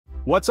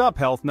What's up,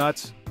 health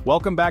nuts?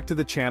 Welcome back to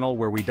the channel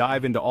where we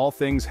dive into all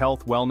things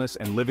health, wellness,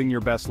 and living your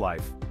best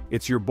life.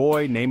 It's your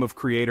boy, Name of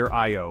Creator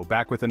IO,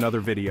 back with another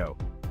video.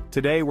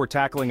 Today we're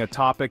tackling a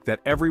topic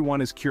that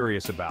everyone is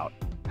curious about: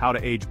 how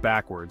to age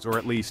backwards, or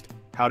at least,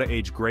 how to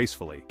age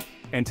gracefully.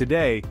 And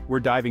today, we're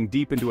diving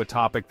deep into a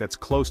topic that's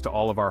close to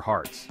all of our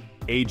hearts: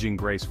 aging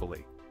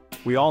gracefully.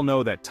 We all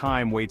know that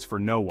time waits for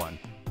no one,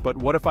 but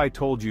what if I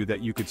told you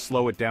that you could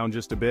slow it down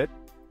just a bit?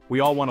 We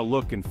all want to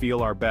look and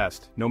feel our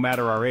best, no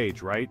matter our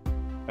age, right?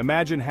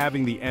 Imagine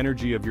having the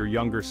energy of your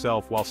younger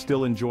self while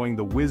still enjoying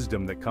the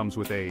wisdom that comes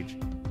with age.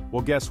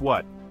 Well, guess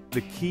what?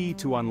 The key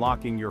to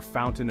unlocking your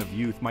fountain of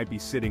youth might be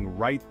sitting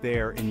right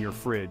there in your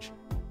fridge.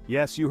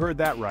 Yes, you heard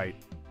that right.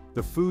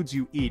 The foods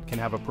you eat can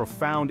have a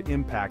profound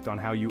impact on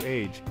how you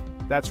age.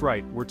 That's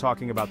right, we're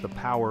talking about the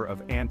power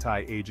of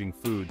anti-aging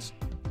foods.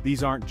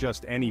 These aren't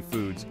just any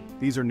foods,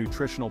 these are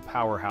nutritional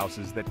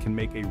powerhouses that can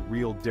make a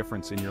real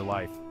difference in your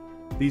life.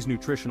 These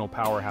nutritional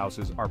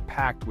powerhouses are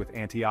packed with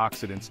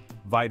antioxidants,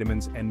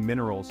 vitamins, and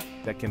minerals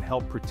that can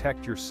help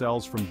protect your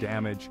cells from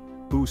damage,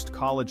 boost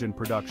collagen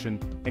production,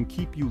 and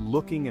keep you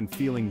looking and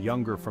feeling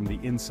younger from the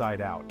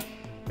inside out.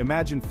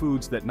 Imagine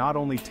foods that not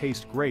only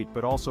taste great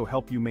but also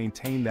help you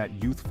maintain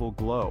that youthful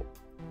glow.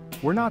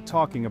 We're not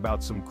talking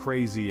about some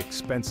crazy,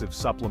 expensive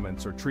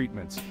supplements or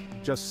treatments,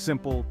 just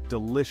simple,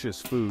 delicious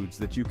foods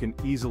that you can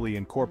easily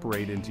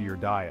incorporate into your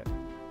diet.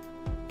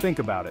 Think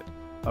about it.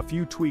 A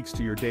few tweaks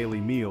to your daily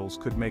meals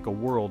could make a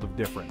world of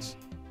difference.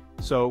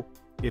 So,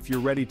 if you're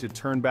ready to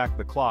turn back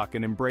the clock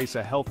and embrace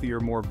a healthier,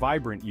 more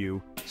vibrant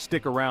you,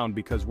 stick around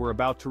because we're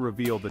about to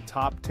reveal the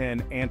top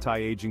 10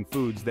 anti-aging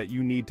foods that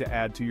you need to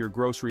add to your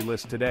grocery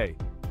list today.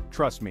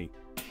 Trust me,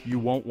 you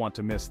won't want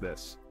to miss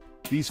this.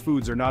 These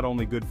foods are not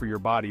only good for your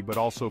body but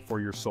also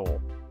for your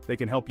soul. They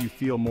can help you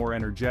feel more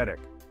energetic,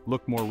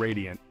 look more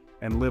radiant,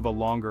 and live a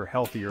longer,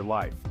 healthier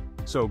life.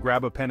 So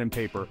grab a pen and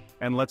paper,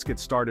 and let's get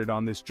started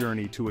on this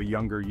journey to a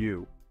younger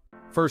you.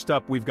 First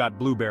up, we've got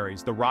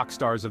blueberries, the rock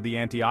stars of the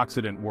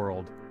antioxidant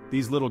world.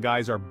 These little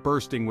guys are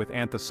bursting with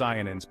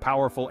anthocyanins,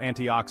 powerful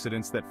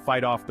antioxidants that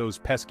fight off those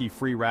pesky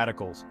free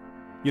radicals.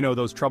 You know,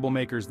 those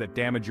troublemakers that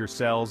damage your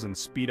cells and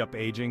speed up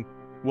aging?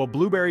 Well,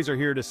 blueberries are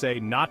here to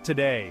say, not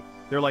today.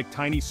 They're like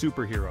tiny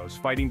superheroes,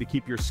 fighting to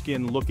keep your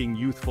skin looking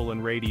youthful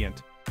and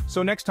radiant.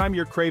 So next time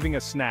you're craving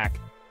a snack,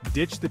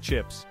 ditch the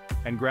chips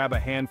and grab a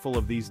handful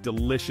of these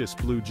delicious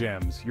blue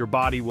gems. Your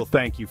body will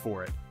thank you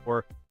for it.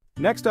 Or,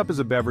 next up is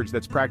a beverage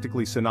that's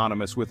practically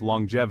synonymous with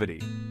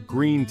longevity: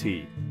 green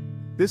tea.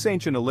 This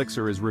ancient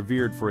elixir is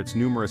revered for its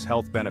numerous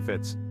health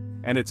benefits,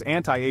 and its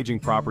anti-aging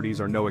properties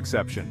are no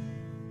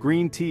exception.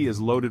 Green tea is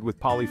loaded with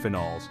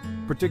polyphenols,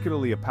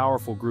 particularly a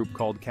powerful group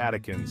called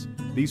catechins.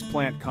 These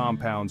plant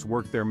compounds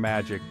work their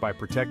magic by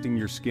protecting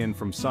your skin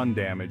from sun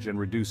damage and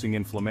reducing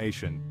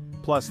inflammation.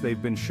 Plus,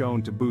 they've been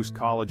shown to boost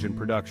collagen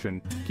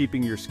production,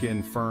 keeping your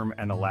skin firm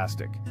and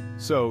elastic.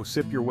 So,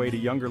 sip your way to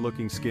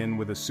younger-looking skin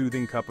with a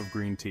soothing cup of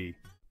green tea.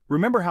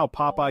 Remember how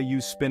Popeye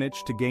used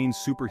spinach to gain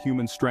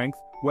superhuman strength?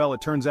 Well, it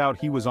turns out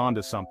he was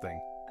onto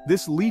something.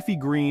 This leafy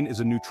green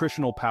is a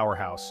nutritional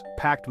powerhouse,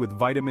 packed with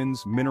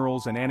vitamins,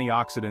 minerals, and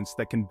antioxidants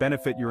that can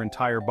benefit your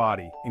entire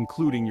body,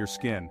 including your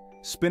skin.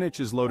 Spinach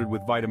is loaded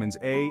with vitamins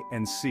A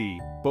and C,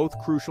 both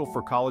crucial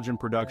for collagen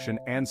production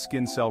and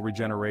skin cell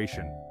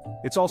regeneration.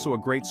 It's also a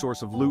great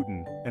source of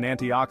lutein, an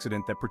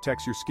antioxidant that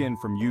protects your skin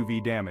from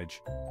UV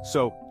damage.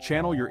 So,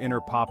 channel your inner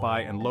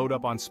Popeye and load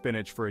up on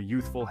spinach for a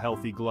youthful,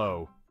 healthy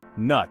glow.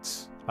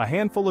 Nuts. A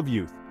handful of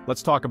youth.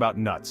 Let's talk about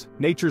nuts,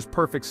 nature's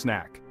perfect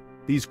snack.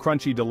 These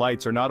crunchy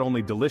delights are not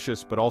only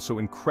delicious but also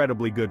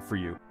incredibly good for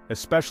you,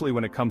 especially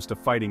when it comes to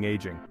fighting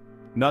aging.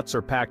 Nuts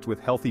are packed with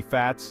healthy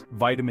fats,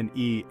 vitamin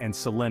E, and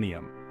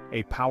selenium,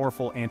 a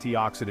powerful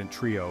antioxidant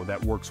trio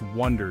that works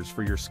wonders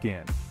for your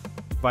skin.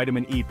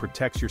 Vitamin E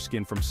protects your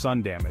skin from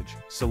sun damage,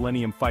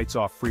 selenium fights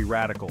off free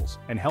radicals,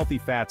 and healthy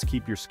fats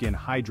keep your skin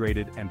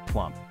hydrated and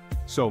plump.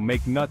 So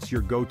make nuts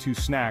your go-to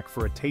snack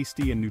for a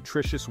tasty and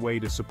nutritious way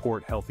to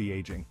support healthy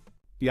aging.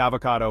 The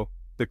avocado,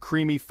 the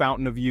creamy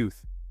fountain of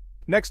youth.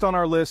 Next on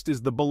our list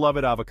is the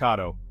beloved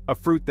avocado, a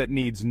fruit that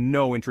needs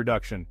no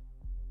introduction.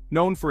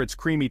 Known for its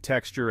creamy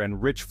texture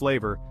and rich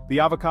flavor, the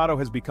avocado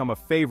has become a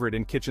favorite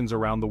in kitchens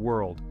around the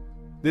world.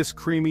 This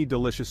creamy,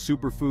 delicious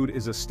superfood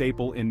is a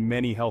staple in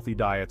many healthy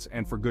diets,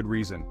 and for good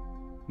reason.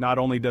 Not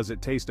only does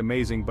it taste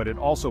amazing, but it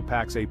also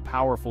packs a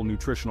powerful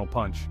nutritional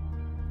punch.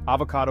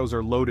 Avocados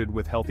are loaded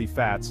with healthy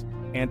fats,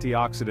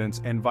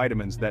 antioxidants, and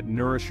vitamins that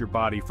nourish your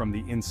body from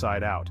the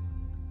inside out.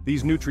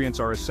 These nutrients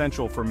are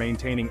essential for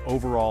maintaining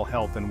overall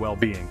health and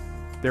well-being.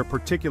 They're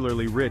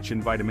particularly rich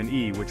in vitamin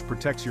E, which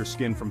protects your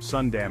skin from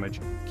sun damage,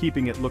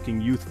 keeping it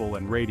looking youthful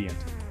and radiant.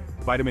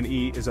 Vitamin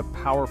E is a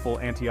powerful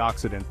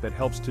antioxidant that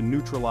helps to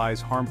neutralize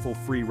harmful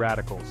free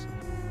radicals.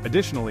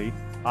 Additionally,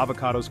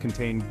 avocados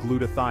contain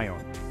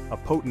glutathione, a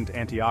potent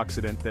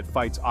antioxidant that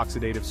fights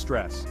oxidative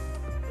stress.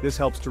 This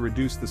helps to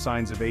reduce the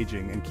signs of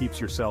aging and keeps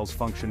your cells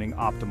functioning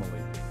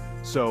optimally.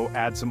 So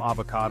add some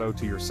avocado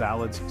to your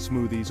salads,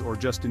 smoothies, or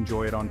just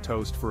enjoy it on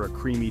toast for a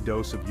creamy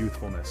dose of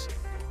youthfulness.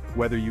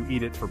 Whether you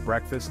eat it for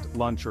breakfast,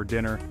 lunch, or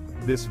dinner,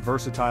 This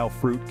versatile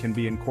fruit can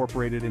be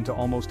incorporated into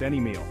almost any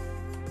meal.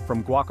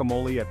 From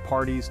guacamole at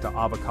parties to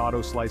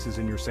avocado slices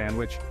in your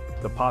sandwich,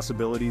 the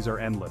possibilities are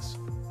endless.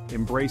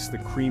 Embrace the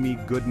creamy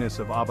goodness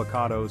of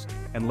avocados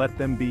and let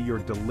them be your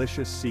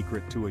delicious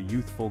secret to a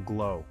youthful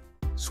glow.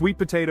 Sweet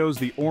potatoes,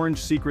 the orange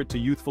secret to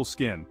youthful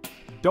skin.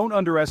 Don't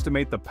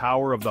underestimate the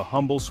power of the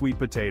humble sweet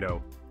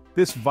potato.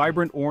 This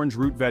vibrant orange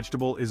root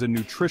vegetable is a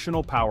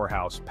nutritional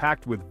powerhouse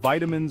packed with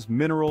vitamins,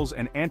 minerals,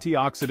 and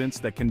antioxidants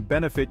that can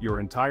benefit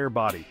your entire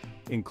body,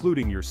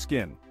 including your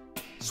skin.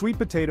 Sweet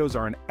potatoes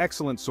are an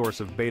excellent source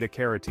of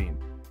beta-carotene,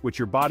 which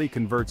your body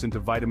converts into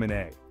vitamin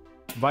A.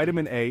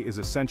 Vitamin A is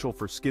essential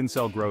for skin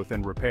cell growth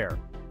and repair,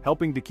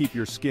 helping to keep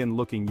your skin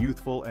looking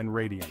youthful and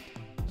radiant.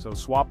 So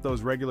swap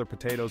those regular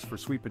potatoes for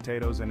sweet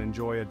potatoes and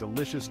enjoy a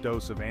delicious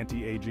dose of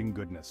anti-aging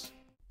goodness.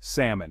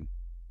 Salmon.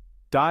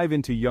 Dive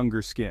into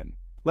younger skin.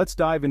 Let's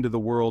dive into the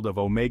world of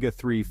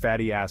omega-3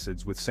 fatty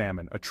acids with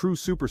salmon, a true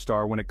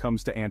superstar when it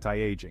comes to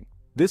anti-aging.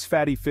 This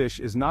fatty fish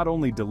is not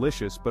only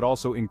delicious but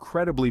also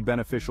incredibly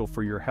beneficial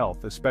for your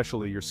health,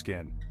 especially your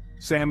skin.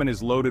 Salmon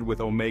is loaded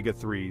with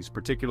omega-3s,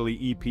 particularly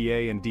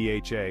EPA and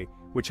DHA,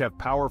 which have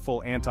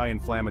powerful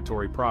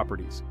anti-inflammatory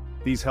properties.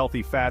 These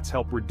healthy fats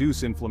help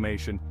reduce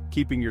inflammation,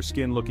 keeping your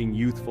skin looking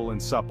youthful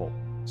and supple.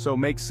 So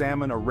make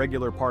salmon a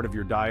regular part of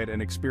your diet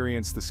and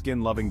experience the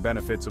skin-loving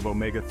benefits of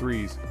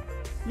omega-3s.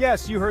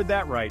 Yes, you heard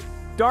that right.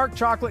 Dark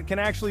chocolate can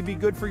actually be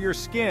good for your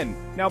skin.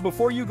 Now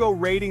before you go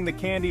raiding the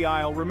candy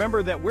aisle,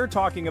 remember that we're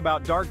talking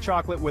about dark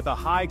chocolate with a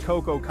high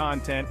cocoa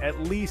content, at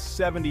least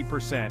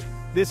 70%.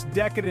 This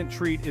decadent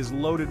treat is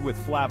loaded with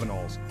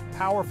flavonols,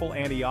 powerful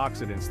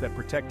antioxidants that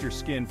protect your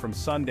skin from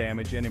sun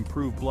damage and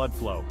improve blood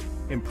flow.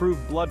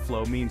 Improved blood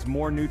flow means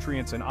more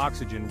nutrients and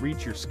oxygen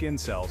reach your skin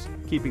cells,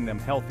 keeping them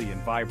healthy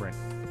and vibrant.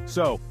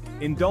 So,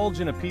 indulge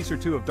in a piece or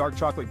two of dark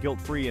chocolate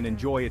guilt-free and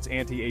enjoy its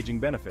anti-aging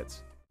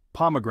benefits.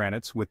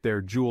 Pomegranates, with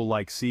their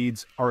jewel-like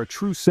seeds, are a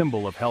true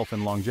symbol of health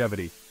and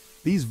longevity.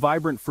 These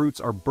vibrant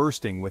fruits are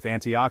bursting with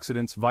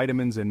antioxidants,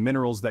 vitamins, and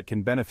minerals that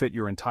can benefit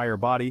your entire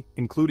body,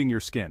 including your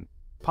skin.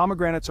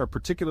 Pomegranates are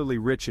particularly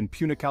rich in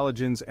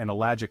punicalagins and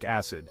ellagic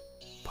acid,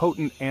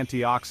 potent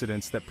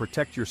antioxidants that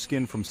protect your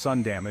skin from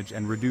sun damage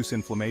and reduce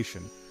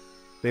inflammation.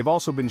 They've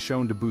also been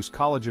shown to boost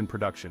collagen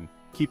production,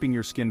 keeping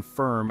your skin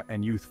firm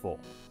and youthful.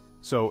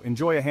 So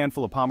enjoy a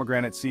handful of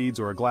pomegranate seeds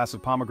or a glass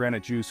of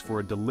pomegranate juice for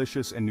a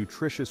delicious and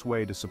nutritious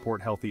way to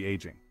support healthy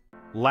aging.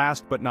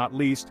 Last but not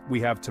least, we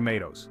have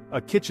tomatoes,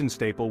 a kitchen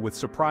staple with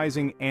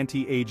surprising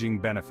anti-aging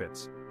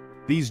benefits.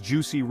 These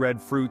juicy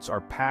red fruits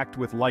are packed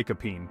with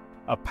lycopene,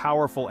 a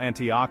powerful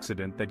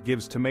antioxidant that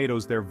gives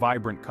tomatoes their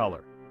vibrant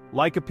color.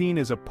 Lycopene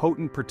is a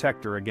potent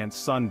protector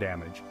against sun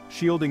damage,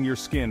 shielding your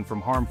skin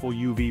from harmful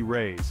UV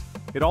rays.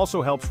 It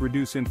also helps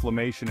reduce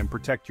inflammation and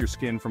protect your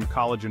skin from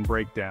collagen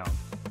breakdown.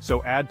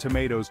 So add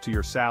tomatoes to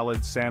your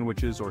salads,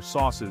 sandwiches, or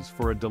sauces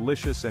for a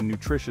delicious and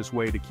nutritious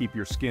way to keep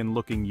your skin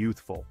looking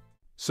youthful.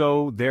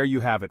 So there you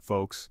have it,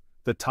 folks.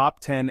 The top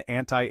 10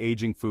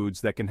 anti-aging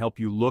foods that can help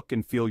you look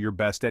and feel your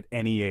best at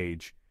any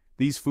age.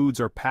 These foods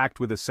are packed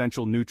with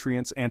essential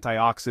nutrients,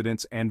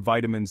 antioxidants, and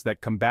vitamins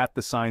that combat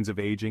the signs of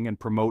aging and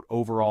promote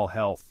overall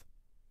health.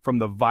 From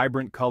the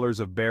vibrant colors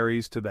of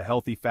berries to the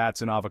healthy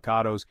fats in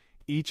avocados,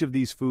 each of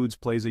these foods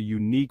plays a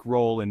unique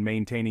role in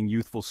maintaining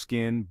youthful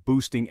skin,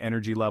 boosting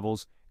energy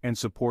levels, and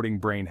supporting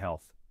brain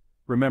health.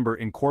 Remember,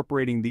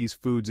 incorporating these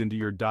foods into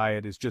your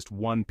diet is just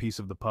one piece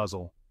of the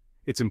puzzle.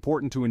 It's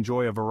important to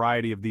enjoy a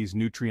variety of these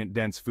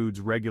nutrient-dense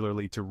foods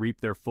regularly to reap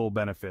their full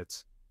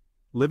benefits.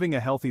 Living a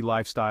healthy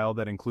lifestyle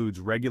that includes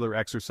regular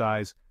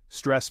exercise,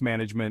 stress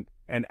management,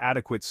 and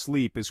adequate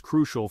sleep is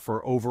crucial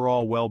for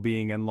overall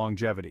well-being and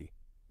longevity.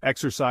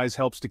 Exercise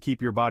helps to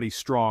keep your body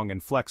strong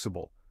and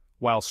flexible,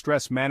 while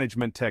stress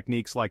management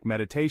techniques like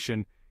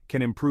meditation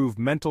can improve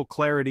mental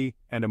clarity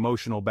and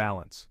emotional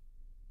balance.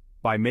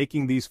 By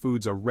making these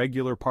foods a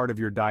regular part of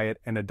your diet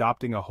and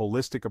adopting a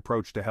holistic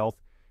approach to health,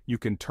 you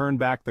can turn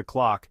back the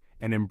clock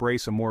and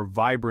embrace a more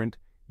vibrant,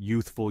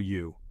 youthful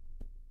you.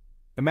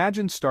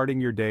 Imagine starting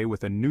your day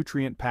with a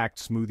nutrient-packed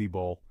smoothie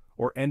bowl,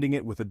 or ending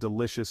it with a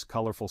delicious,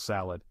 colorful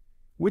salad.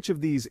 Which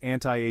of these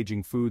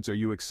anti-aging foods are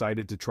you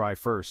excited to try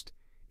first?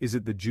 Is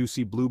it the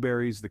juicy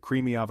blueberries, the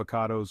creamy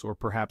avocados, or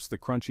perhaps the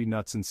crunchy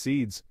nuts and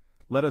seeds?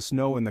 Let us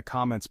know in the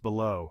comments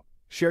below.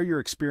 Share your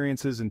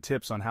experiences and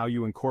tips on how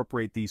you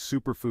incorporate these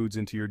superfoods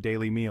into your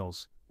daily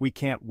meals. We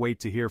can't wait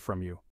to hear from you.